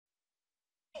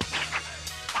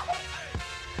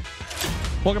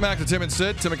Welcome back to Tim and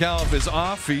Sid. Tim McAuliffe is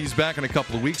off. He's back in a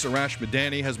couple of weeks. Arash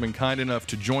Madani has been kind enough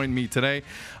to join me today.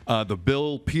 The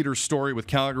Bill Peters story with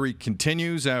Calgary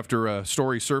continues after a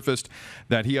story surfaced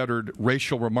that he uttered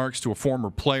racial remarks to a former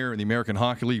player in the American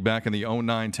Hockey League back in the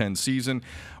 09-10 season.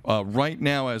 Right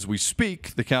now, as we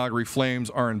speak, the Calgary Flames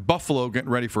are in Buffalo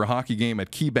getting ready for a hockey game at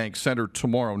KeyBank Center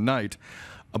tomorrow night.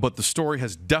 But the story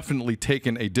has definitely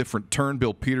taken a different turn.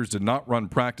 Bill Peters did not run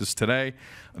practice today.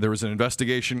 There is an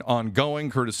investigation ongoing,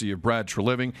 courtesy of Brad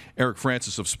Treliving. Eric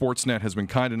Francis of Sportsnet has been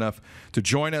kind enough to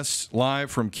join us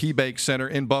live from KeyBank Center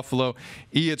in Buffalo.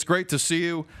 It's great to see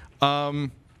you.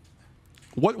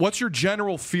 What's your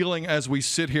general feeling as we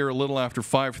sit here a little after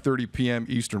 5:30 p.m.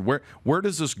 Eastern? Where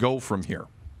does this go from here?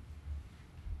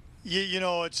 You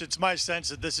know, it's my sense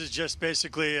that this is just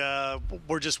basically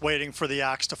we're just waiting for the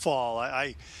axe to fall.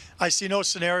 I see no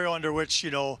scenario under which,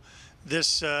 you know,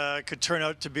 this could turn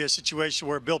out to be a situation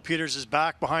where Bill Peters is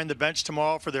back behind the bench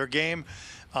tomorrow for their game,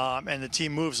 and the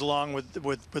team moves along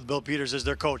with Bill Peters as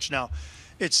their coach. Now,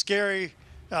 it's scary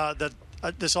that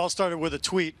this all started with a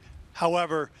tweet.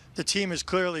 However, the team has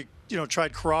clearly, you know,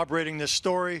 tried corroborating this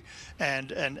story,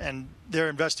 and their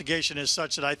investigation is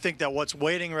such that I think that what's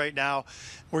waiting right now,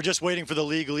 we're just waiting for the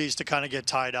legalese to kind of get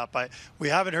tied up. We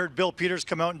haven't heard Bill Peters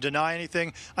come out and deny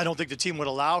anything. I don't think the team would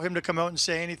allow him to come out and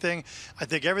say anything. I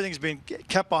think everything's being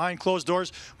kept behind closed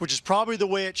doors, which is probably the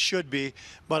way it should be.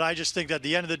 But I just think that at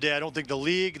the end of the day, I don't think the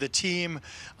league, the team,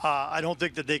 I don't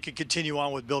think that they can continue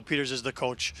on with Bill Peters as the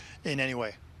coach in any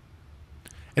way.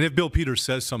 And if Bill Peters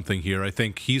says something here, I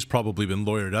think he's probably been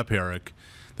lawyered up, Eric,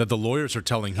 that the lawyers are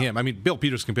telling him. I mean, Bill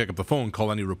Peters can pick up the phone,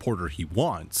 call any reporter he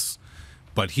wants,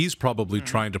 but he's probably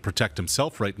trying to protect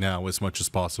himself right now as much as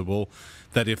possible,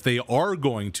 that if they are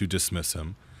going to dismiss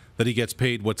him, that he gets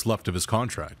paid what's left of his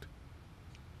contract.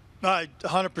 I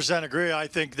 100% agree. I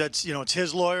think that's, you know, it's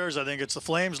his lawyers. I think it's the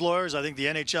Flames lawyers. I think the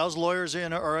NHL's lawyers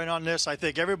are in on this. I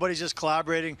think everybody's just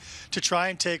collaborating to try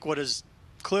and take what is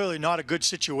clearly not a good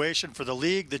situation for the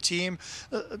league, the team,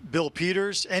 Bill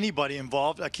Peters, anybody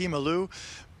involved, Akim Aliu,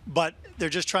 but they're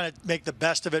just trying to make the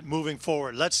best of it moving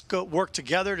forward. Let's go work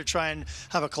together to try and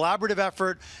have a collaborative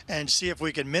effort and see if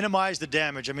we can minimize the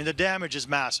damage. I mean, the damage is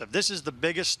massive. This is the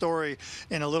biggest story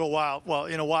in a little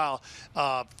while,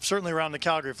 certainly around the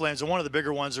Calgary Flames, and one of the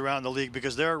bigger ones around the league,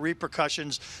 because there are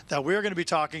repercussions that we're going to be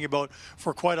talking about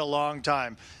for quite a long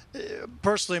time.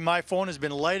 Personally, my phone has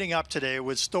been lighting up today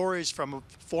with stories from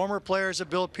former players of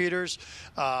Bill Peters,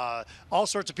 all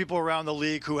sorts of people around the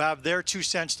league who have their 2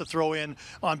 cents to throw in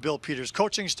on Bill Peters'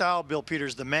 coaching style, Bill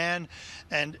Peters the man,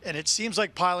 and it seems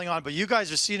like piling on. But you guys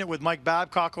have seen it with Mike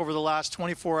Babcock over the last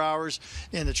 24 hours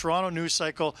in the Toronto news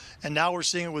cycle, and now we're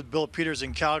seeing it with Bill Peters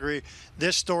in Calgary.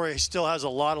 This story still has a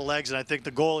lot of legs, and I think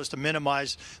the goal is to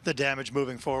minimize the damage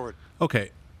moving forward.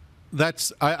 Okay,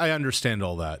 I understand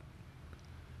all that.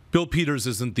 Bill Peters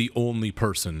isn't the only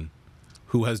person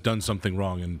who has done something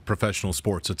wrong in professional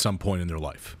sports at some point in their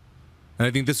life. And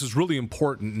I think this is really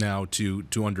important now to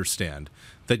understand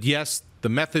that, yes, the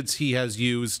methods he has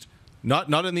used, not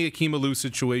in the Akim Aliu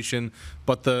situation,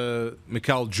 but the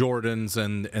Michael Jordans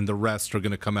and the rest are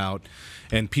going to come out,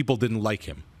 and people didn't like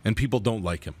him, and people don't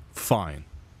like him. Fine.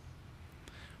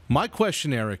 My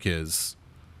question, Eric, is,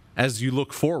 as we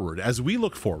look forward,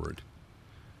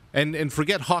 and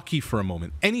forget hockey for a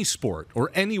moment, any sport or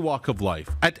any walk of life,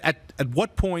 at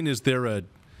what point is there a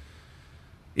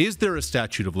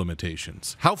statute of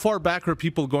limitations? How far back are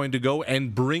people going to go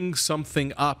and bring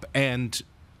something up, and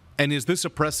is this a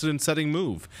precedent-setting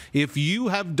move? If you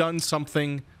have done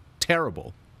something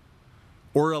terrible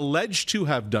or alleged to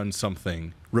have done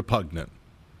something repugnant,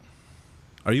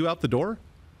 are you out the door?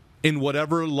 In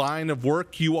whatever line of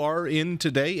work you are in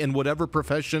today, in whatever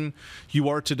profession you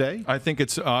are today? I think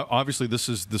it's obviously this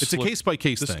is the. It's a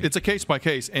case-by-case thing. It's a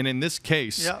case-by-case, and in this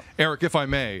case, Eric, if I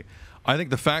may, I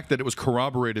think the fact that it was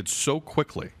corroborated so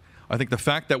quickly, I think the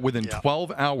fact that within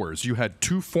 12 hours you had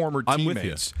 2 former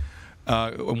teammates,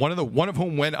 one of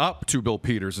whom went up to Bill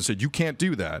Peters and said, "You can't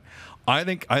do that." I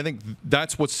think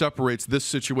that's what separates this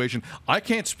situation. I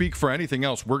can't speak for anything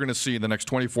else we're going to see in the next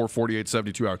 24, 48,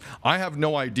 72 hours. I have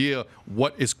no idea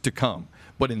what is to come.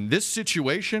 But in this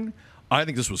situation, I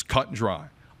think this was cut and dry.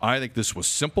 I think this was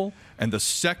simple. And the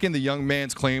second the young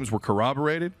man's claims were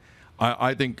corroborated,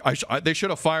 I think they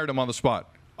should have fired him on the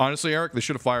spot. Honestly, Eric, they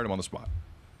should have fired him on the spot.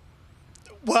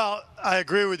 Well, I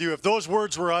agree with you. If those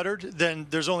words were uttered, then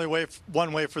there's only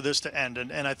one way for this to end.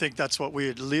 And I think that's what we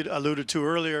had alluded to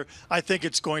earlier. I think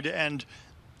it's going to end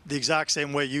the exact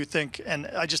same way you think. And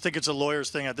I just think it's a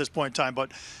lawyer's thing at this point in time.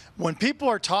 But when people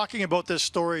are talking about this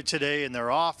story today in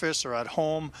their office or at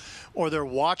home, or they're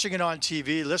watching it on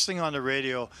TV, listening on the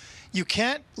radio, you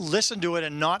can't listen to it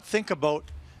and not think about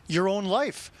your own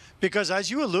life. Because as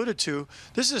you alluded to,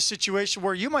 this is a situation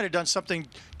where you might have done something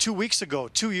 2 weeks ago,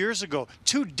 2 years ago,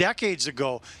 2 decades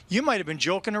ago. You might have been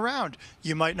joking around.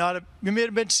 You might not have, you may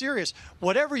have been serious.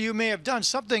 Whatever you may have done,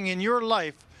 something in your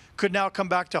life could now come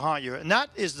back to haunt you. And that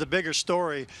is the bigger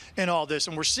story in all this.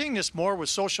 And we're seeing this more with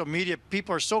social media.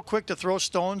 People are so quick to throw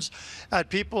stones at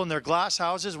people in their glass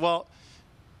houses. Well,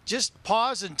 just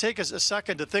pause and take a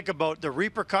second to think about the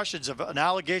repercussions of an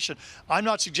allegation. I'm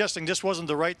not suggesting this wasn't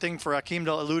the right thing for Akim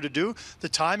Aliu to do. The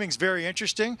timing's very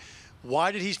interesting.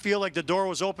 Why did he feel like the door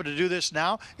was open to do this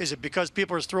now? Is it because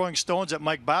people are throwing stones at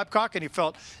Mike Babcock and he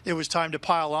felt it was time to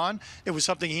pile on? It was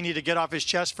something he needed to get off his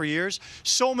chest for years?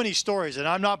 So many stories, and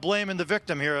I'm not blaming the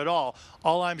victim here at all.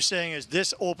 All I'm saying is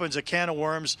this opens a can of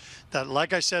worms that,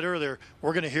 like I said earlier,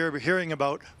 we're going to be hearing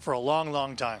about for a long,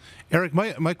 long time. Eric,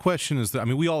 my question is that, I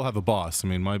mean, we all have a boss. I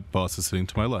mean, my boss is sitting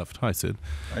to my left. Hi, Sid.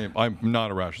 I'm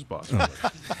not Arash's boss.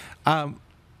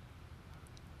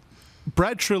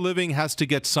 Brad Treliving has to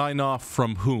get sign-off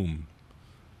from whom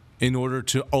in order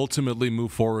to ultimately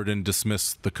move forward and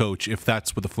dismiss the coach if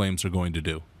that's what the Flames are going to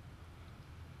do?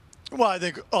 Well, I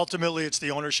think ultimately it's the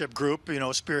ownership group,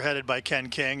 spearheaded by Ken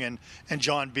King and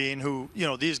John Bean, who,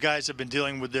 these guys have been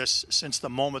dealing with this since the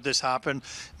moment this happened,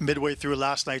 midway through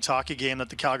last night's hockey game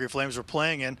that the Calgary Flames were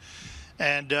playing in.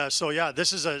 And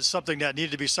this is something that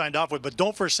needed to be signed off with. But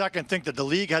don't for a second think that the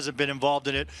league hasn't been involved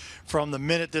in it from the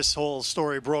minute this whole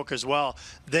story broke as well.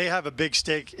 They have a big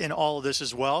stake in all of this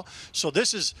as well. So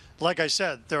this is, like I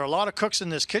said, there are a lot of cooks in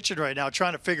this kitchen right now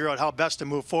trying to figure out how best to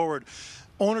move forward.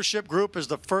 Ownership group is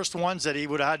the first ones that he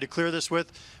would have had to clear this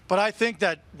with. But I think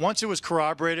that once it was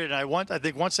corroborated, and I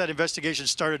think once that investigation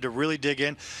started to really dig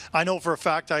in, I know for a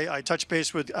fact, I touched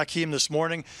base with Akim this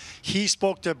morning. He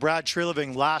spoke to Brad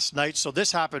Treliving last night, so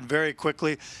this happened very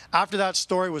quickly. After that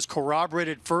story was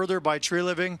corroborated further by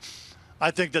Treliving, I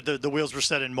think that the wheels were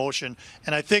set in motion.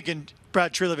 And I think in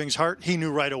Brad Treliving's heart, he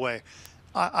knew right away,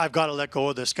 I've got to let go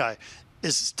of this guy.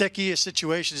 As sticky a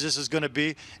situation as this is going to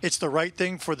be, it's the right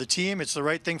thing for the team. It's the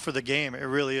right thing for the game. It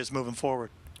really is moving forward.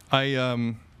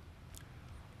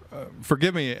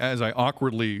 Forgive me as I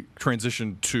awkwardly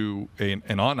transition to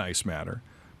an on-ice matter,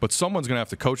 but someone's going to have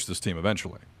to coach this team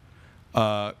eventually.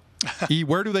 Where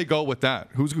do they go with that?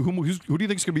 Who do you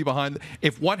think is going to be behind?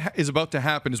 If what is about to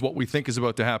happen is what we think is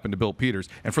about to happen to Bill Peters,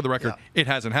 and for the record, it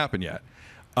hasn't happened yet.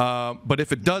 But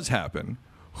if it does happen,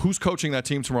 who's coaching that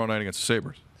team tomorrow night against the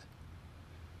Sabres?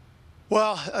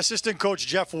 Well, assistant coach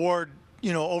Jeff Ward,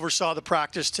 oversaw the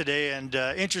practice today. And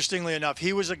interestingly enough,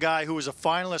 he was a guy who was a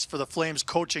finalist for the Flames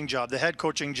coaching job, the head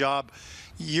coaching job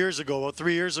years ago, about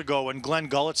 3 years ago, when Glenn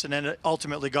Gulutzan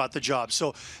ultimately got the job.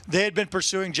 So they had been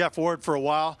pursuing Jeff Ward for a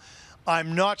while.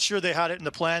 I'm not sure they had it in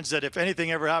the plans that if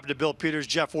anything ever happened to Bill Peters,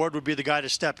 Jeff Ward would be the guy to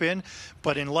step in.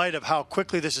 But in light of how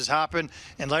quickly this has happened,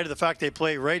 in light of the fact they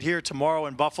play right here tomorrow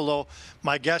in Buffalo,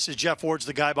 my guess is Jeff Ward's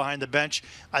the guy behind the bench.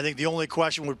 I think the only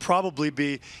question would probably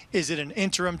be, is it an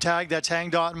interim tag that's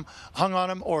hung on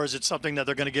him, or is it something that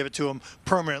they're going to give it to him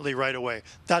permanently right away?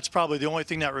 That's probably the only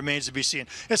thing that remains to be seen.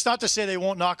 It's not to say they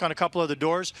won't knock on a couple of the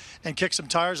doors and kick some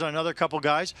tires on another couple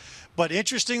guys. But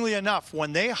interestingly enough,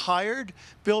 when they hired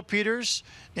Bill Peters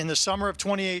in the summer of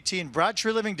 2018, Brad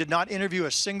Treliving did not interview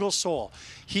a single soul.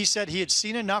 He said he had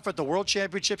seen enough at the World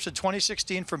Championships in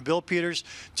 2016 from Bill Peters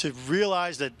to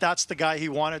realize that that's the guy he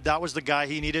wanted. That was the guy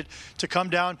he needed to come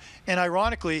down. And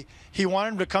ironically, he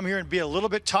wanted him to come here and be a little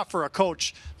bit tougher a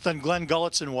coach than Glenn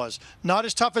Gulutzan was. Not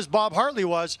as tough as Bob Hartley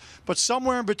was, but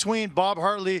somewhere in between Bob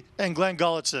Hartley and Glenn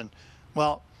Gulutzan.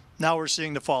 Well, now we're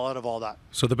seeing the fallout of all that.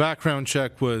 So the background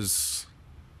check was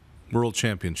World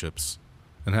Championships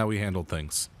and how he handled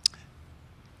things.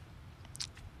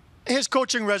 His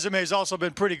coaching resume has also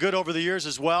been pretty good over the years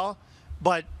as well,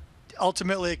 but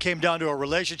ultimately it came down to a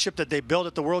relationship that they built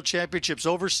at the World Championships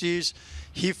overseas.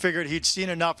 He figured he'd seen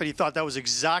enough, and he thought that was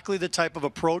exactly the type of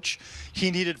approach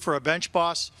he needed for a bench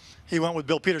boss. He went with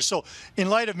Bill Peters. So in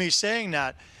light of me saying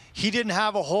that, he didn't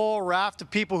have a whole raft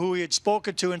of people who he had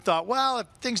spoken to and thought, well, if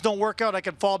things don't work out, I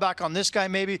can fall back on this guy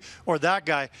maybe or that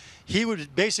guy. He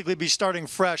would basically be starting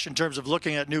fresh in terms of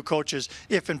looking at new coaches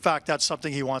if, in fact, that's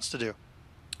something he wants to do.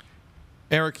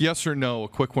 Eric, yes or no, a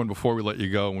quick one before we let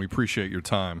you go, and we appreciate your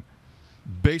time.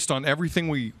 Based on everything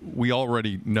we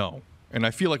already know, and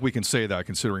I feel like we can say that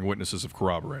considering witnesses have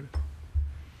corroborated,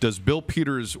 does Bill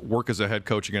Peters work as a head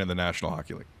coach again in the National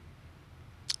Hockey League?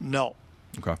 No.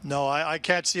 Okay. No, I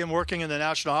can't see him working in the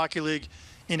National Hockey League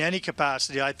in any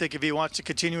capacity. I think if he wants to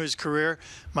continue his career,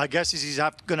 my guess is he's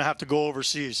going to have to go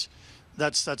overseas.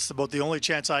 That's about the only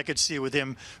chance I could see with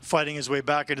him fighting his way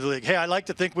back into the league. Hey, I like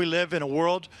to think we live in a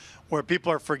world where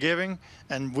people are forgiving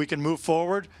and we can move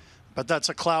forward. But that's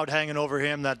a cloud hanging over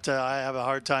him that I have a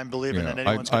hard time believing that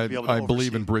anyone's going to be able to oversee. I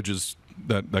believe in bridges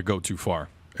that go too far,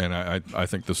 and I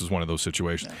think this is one of those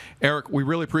situations. Yeah. Eric, we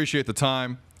really appreciate the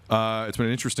time. It's been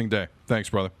an interesting day. Thanks,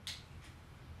 brother.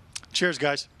 Cheers,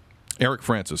 guys. Eric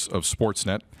Francis of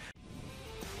Sportsnet.